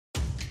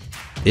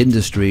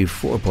Industry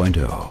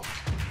 4.0.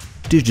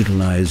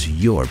 Digitalize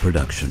your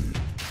production.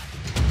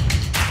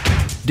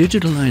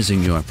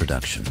 Digitalizing your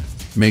production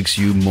makes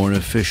you more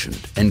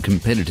efficient and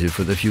competitive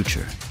for the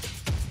future.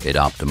 It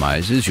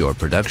optimizes your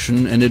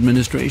production and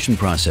administration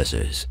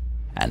processes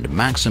and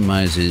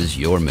maximizes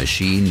your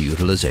machine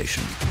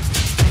utilization.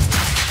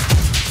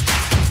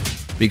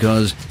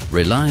 Because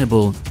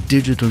reliable,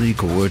 digitally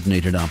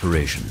coordinated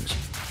operations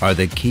are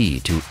the key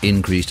to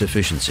increased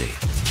efficiency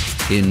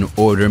in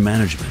order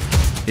management,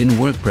 in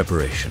work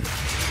preparation,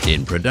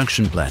 in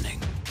production planning,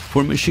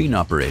 for machine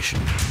operation,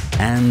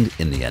 and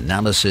in the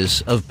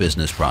analysis of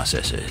business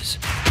processes.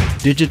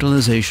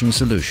 Digitalization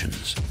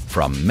solutions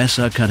from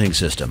Mesa Cutting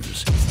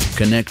Systems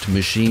connect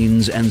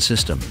machines and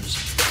systems,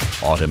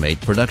 automate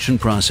production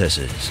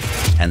processes,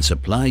 and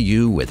supply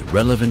you with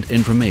relevant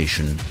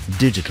information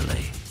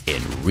digitally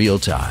in real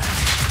time.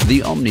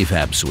 The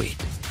OmniFab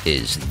suite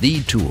is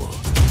the tool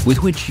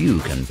with which you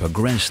can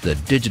progress the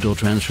digital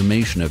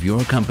transformation of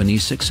your company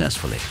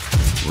successfully,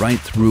 right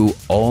through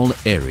all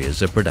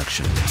areas of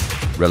production.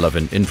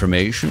 Relevant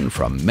information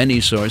from many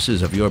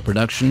sources of your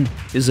production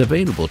is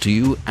available to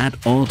you at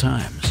all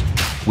times.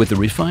 With the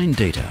refined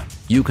data,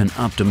 you can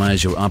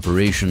optimize your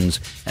operations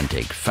and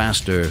take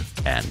faster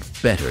and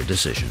better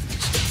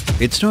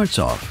decisions. It starts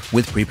off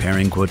with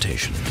preparing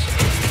quotations.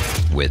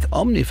 With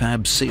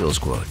OmniFab Sales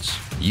Quotes,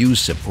 you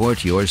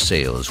support your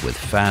sales with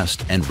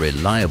fast and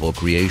reliable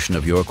creation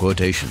of your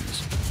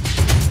quotations.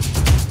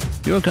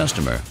 Your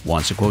customer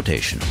wants a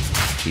quotation.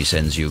 He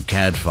sends you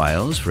CAD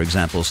files, for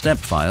example step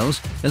files,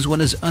 as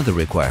well as other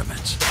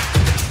requirements.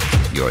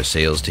 Your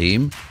sales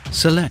team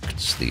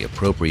selects the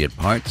appropriate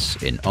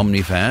parts in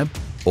OmniFab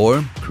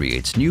or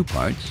creates new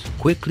parts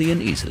quickly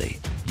and easily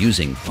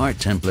using part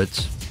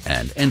templates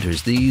and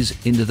enters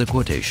these into the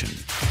quotation.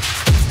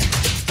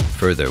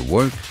 Further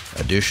work,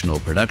 additional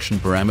production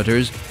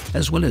parameters,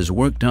 as well as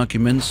work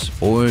documents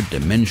or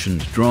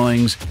dimensioned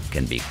drawings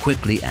can be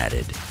quickly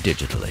added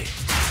digitally.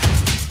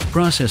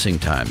 Processing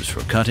times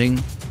for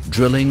cutting,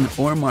 drilling,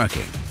 or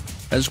marking,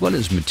 as well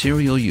as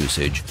material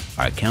usage,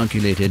 are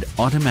calculated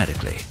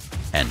automatically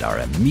and are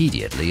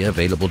immediately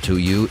available to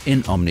you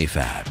in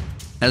OmniFab,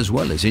 as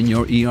well as in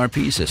your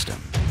ERP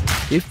system.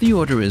 If the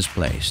order is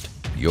placed,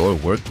 your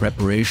work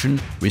preparation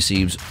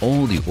receives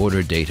all the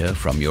order data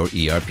from your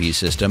ERP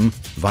system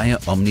via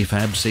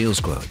OmniFab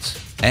Sales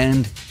Quotes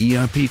and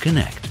ERP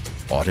Connect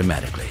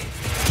automatically.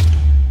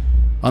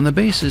 On the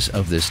basis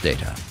of this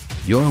data,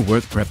 your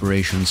work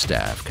preparation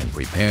staff can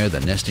prepare the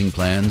nesting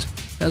plans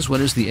as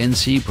well as the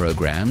NC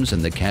programs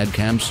and the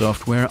CAD/CAM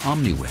software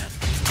OmniWin.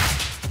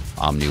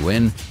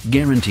 OmniWin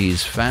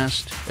guarantees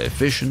fast,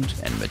 efficient,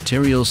 and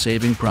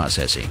material-saving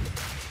processing,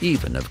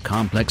 even of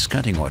complex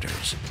cutting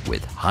orders,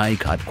 with high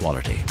cut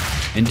quality.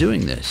 In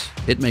doing this,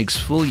 it makes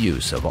full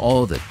use of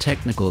all the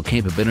technical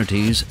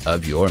capabilities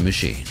of your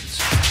machines.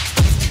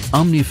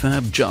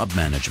 OmniFab Job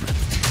Management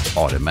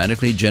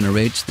automatically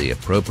generates the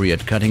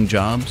appropriate cutting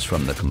jobs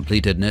from the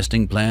completed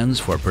nesting plans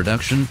for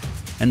production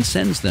and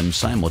sends them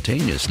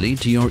simultaneously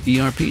to your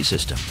ERP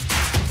system.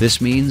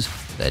 This means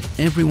that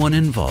everyone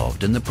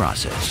involved in the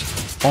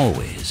process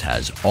always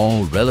has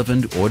all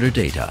relevant order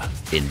data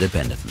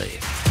independently.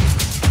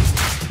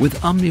 With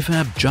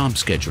OmniFab Job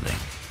Scheduling,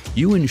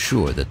 you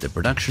ensure that the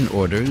production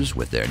orders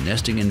with their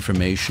nesting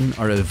information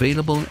are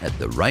available at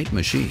the right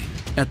machine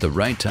at the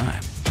right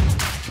time.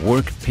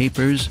 Work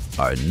papers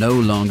are no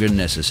longer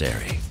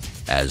necessary,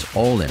 as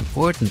all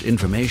important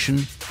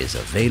information is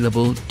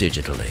available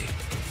digitally.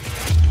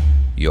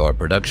 Your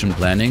production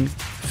planning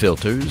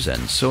filters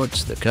and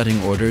sorts the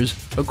cutting orders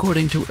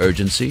according to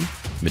urgency,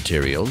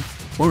 material,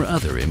 or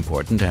other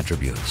important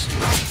attributes.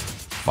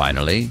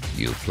 Finally,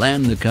 you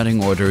plan the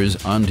cutting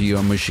orders onto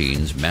your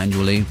machines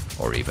manually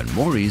or even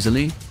more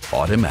easily,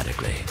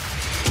 automatically.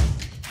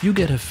 You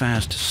get a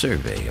fast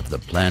survey of the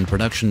planned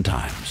production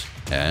times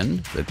and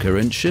the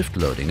current shift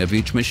loading of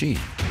each machine.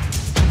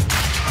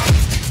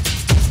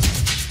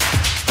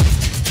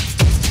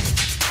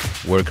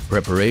 Work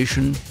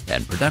preparation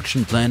and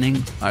production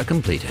planning are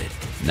completed.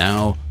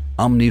 Now,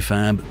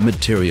 OmniFab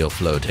Material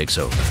Flow takes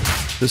over.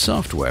 The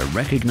software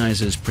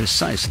recognizes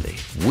precisely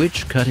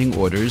which cutting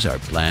orders are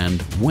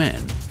planned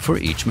when for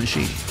each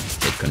machine.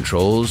 It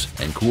controls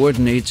and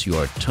coordinates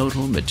your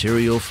total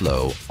material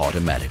flow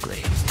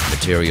automatically.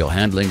 Material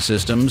handling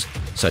systems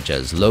such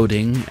as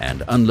loading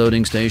and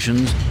unloading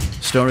stations,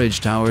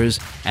 storage towers,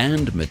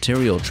 and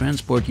material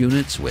transport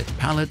units with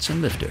pallets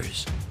and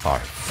lifters are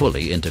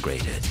fully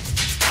integrated.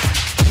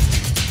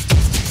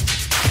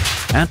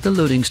 At the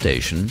loading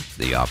station,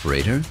 the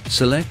operator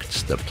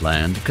selects the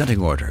planned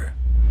cutting order.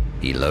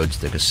 He loads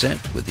the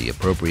cassette with the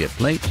appropriate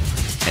plate,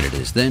 and it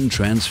is then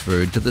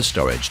transferred to the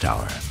storage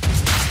tower.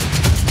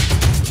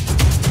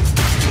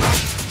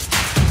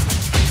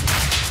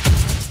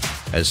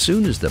 As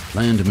soon as the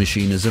planned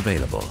machine is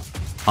available,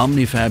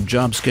 OmniFab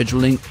Job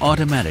Scheduling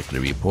automatically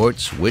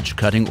reports which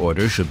cutting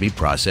order should be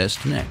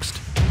processed next.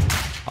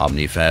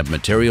 OmniFab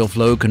Material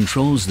Flow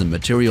controls the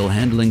material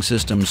handling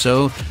system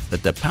so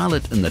that the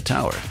pallet in the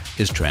tower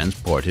is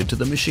transported to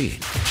the machine.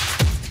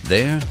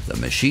 There, the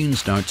machine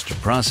starts to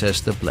process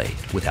the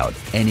plate without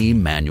any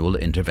manual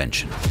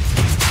intervention.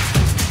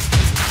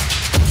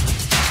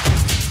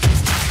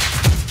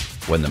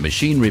 When the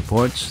machine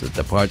reports that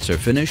the parts are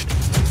finished,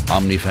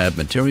 OmniFab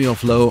Material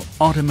Flow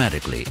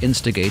automatically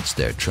instigates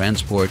their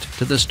transport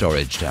to the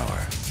storage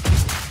tower.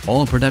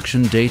 All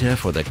production data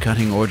for the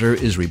cutting order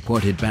is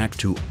reported back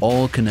to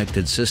all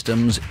connected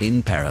systems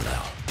in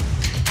parallel.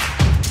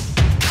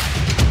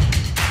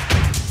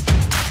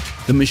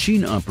 The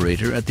machine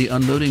operator at the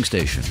unloading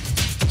station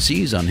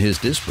sees on his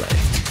display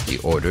the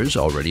orders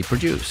already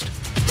produced.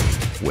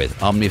 With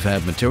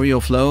OmniFab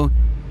Material Flow,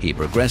 he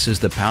progresses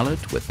the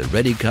pallet with the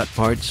ready cut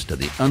parts to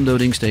the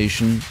unloading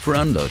station for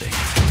unloading.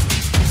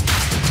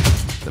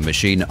 The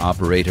machine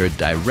operator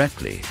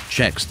directly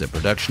checks the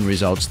production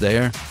results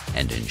there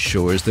and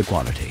ensures the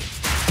quantity.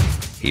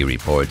 He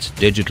reports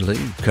digitally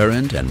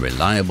current and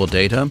reliable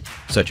data,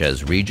 such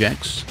as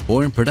rejects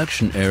or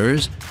production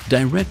errors,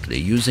 directly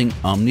using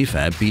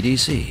OmniFab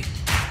PDC.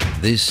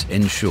 This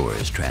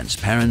ensures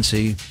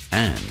transparency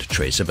and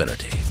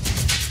traceability.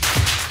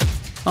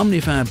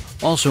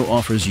 OmniFab also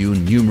offers you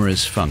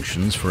numerous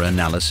functions for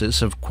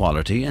analysis of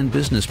quality and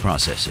business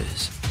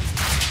processes.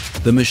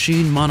 The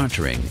machine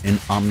monitoring in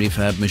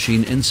OmniFab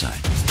Machine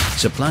Insight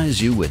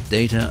supplies you with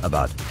data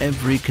about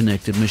every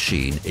connected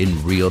machine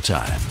in real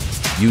time.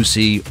 You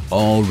see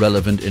all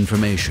relevant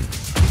information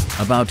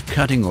about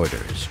cutting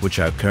orders which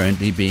are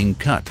currently being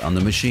cut on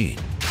the machine,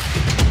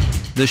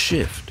 the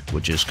shift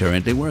which is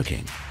currently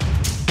working,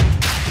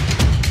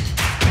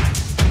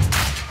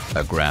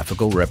 a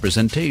graphical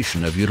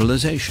representation of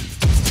utilization,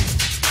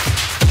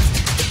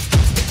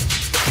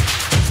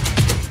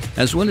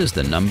 as well as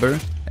the number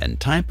and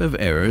type of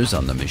errors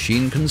on the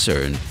machine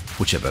concerned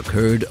which have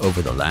occurred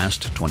over the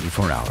last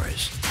 24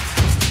 hours.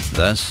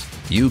 Thus,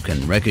 you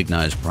can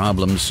recognize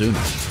problems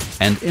sooner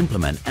and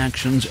implement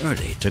actions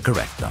early to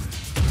correct them.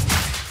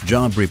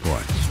 Job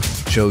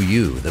reports show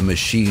you the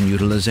machine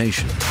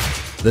utilization,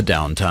 the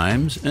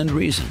downtimes and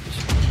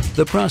reasons,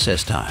 the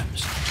process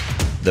times,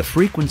 the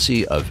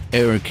frequency of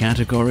error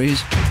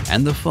categories,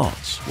 and the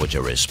faults which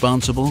are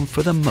responsible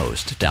for the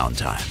most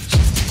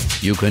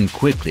downtimes. You can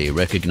quickly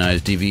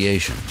recognize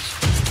deviations,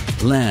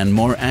 plan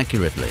more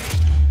accurately,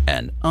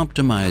 and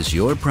optimize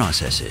your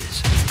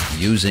processes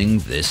using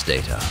this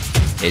data.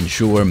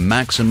 Ensure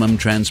maximum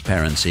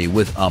transparency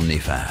with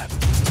OmniFab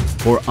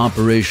for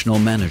operational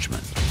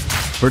management,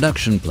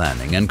 production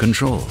planning and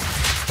control,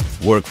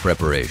 work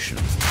preparation,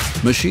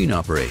 machine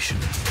operation,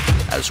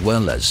 as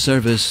well as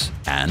service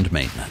and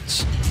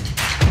maintenance.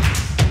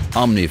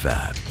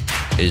 OmniFab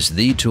is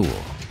the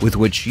tool with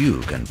which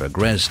you can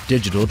progress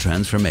digital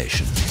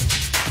transformation.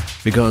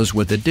 Because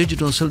with the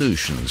digital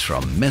solutions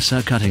from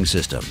Mesa Cutting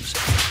Systems,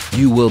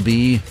 you will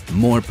be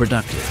more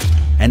productive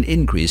and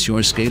increase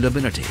your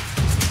scalability,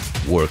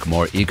 work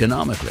more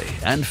economically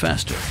and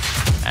faster,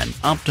 and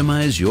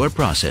optimize your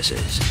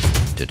processes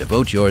to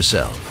devote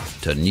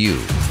yourself to new,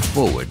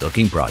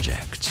 forward-looking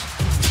projects.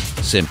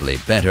 Simply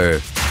better,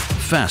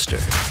 faster,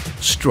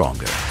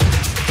 stronger.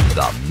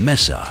 The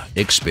Mesa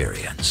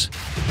experience.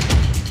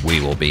 We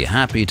will be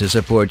happy to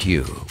support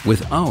you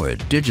with our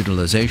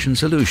digitalization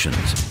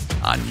solutions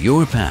on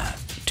your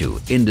path to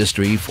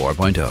Industry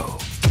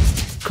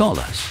 4.0. Call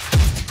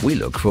us. We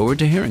look forward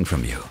to hearing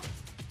from you.